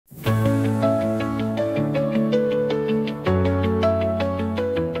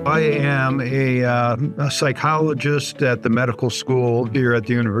I am a psychologist at the medical school here at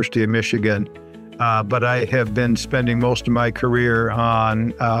the University of Michigan, but I have been spending most of my career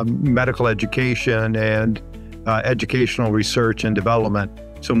on medical education and educational research and development.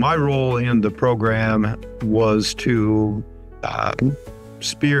 So my role in the program was to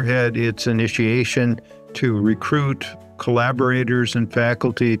spearhead its initiation, to recruit collaborators and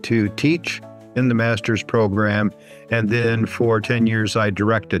faculty to teach in the master's program, and then for 10 years I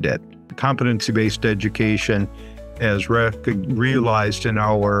directed it. Competency-based education, as realized in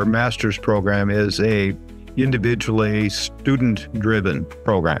our master's program, is a individually student-driven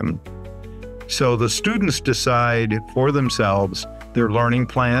program. So the students decide for themselves their learning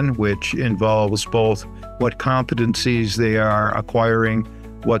plan, which involves both what competencies they are acquiring,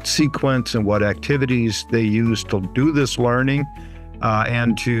 what sequence and what activities they use to do this learning,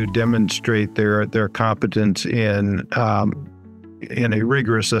 and to demonstrate their competence in a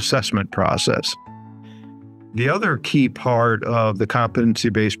rigorous assessment process. The other key part of the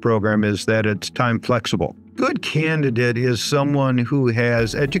competency-based program is that it's time flexible. Good candidate is someone who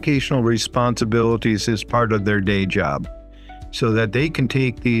has educational responsibilities as part of their day job, so that they can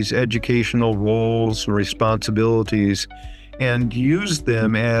take these educational roles, responsibilities, and use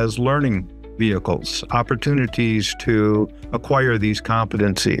them as learning vehicles, opportunities to acquire these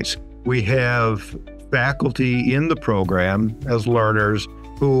competencies. We have faculty in the program as learners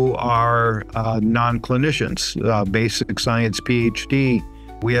who are non-clinicians, basic science PhD.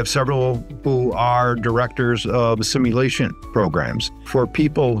 We have several who are directors of simulation programs. For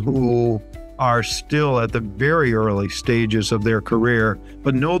people who are still at the very early stages of their career,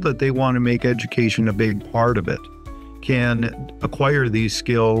 but know that they want to make education a big part of it, can acquire these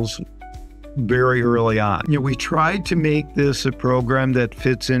skills very early on. We tried to make this a program that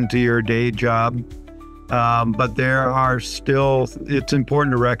fits into your day job, but there are still, it's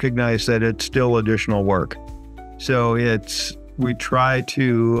important to recognize that it's still additional work. So we try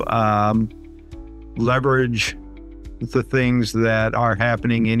to leverage the things that are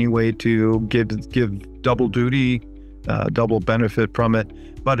happening anyway to give double duty, double benefit from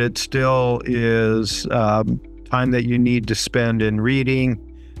it, but it still is time that you need to spend in reading,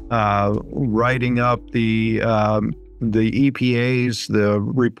 writing up the EPAs, the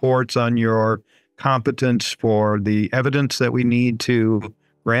reports on your competence for the evidence that we need to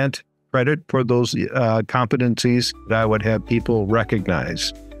grant credit for those competencies. That I would have people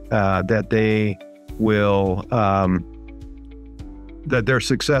recognize that they will, that their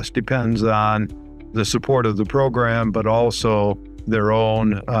success depends on the support of the program, but also their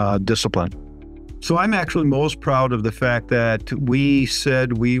own discipline. So I'm actually most proud of the fact that we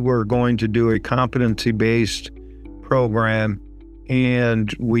said we were going to do a competency-based program,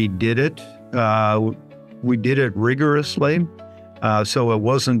 and we did it. We did it rigorously. So it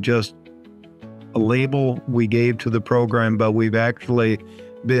wasn't just a label we gave to the program, but we've actually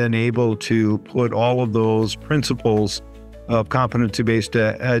been able to put all of those principles of competency-based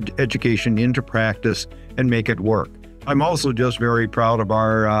education into practice and make it work. I'm also just very proud of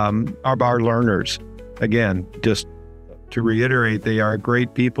our learners. Again, just to reiterate, they are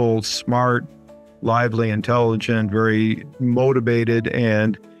great people, smart, lively, intelligent, very motivated,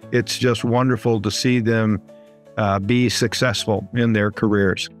 and it's just wonderful to see them be successful in their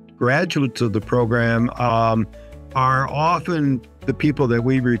careers. Graduates of the program are often the people that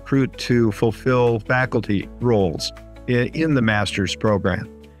we recruit to fulfill faculty roles in the master's program.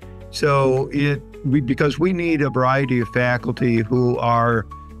 So because we need a variety of faculty who are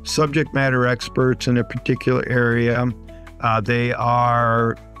subject matter experts in a particular area. They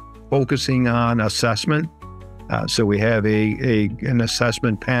are focusing on assessment. So we have an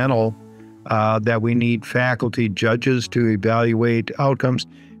assessment panel that we need faculty judges to evaluate outcomes,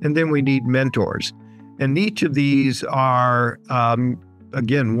 and then we need mentors. And each of these are,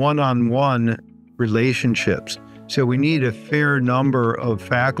 again, one-on-one relationships. So we need a fair number of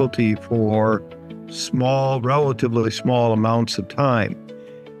faculty for relatively small amounts of time.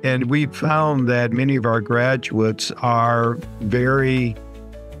 And we found that many of our graduates are very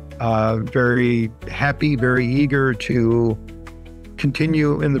happy, very eager to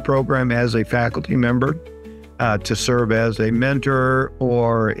continue in the program as a faculty member, to serve as a mentor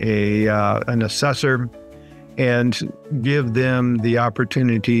or an assessor, and give them the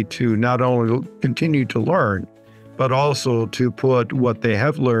opportunity to not only continue to learn, but also to put what they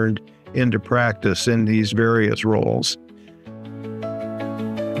have learned into practice in these various roles.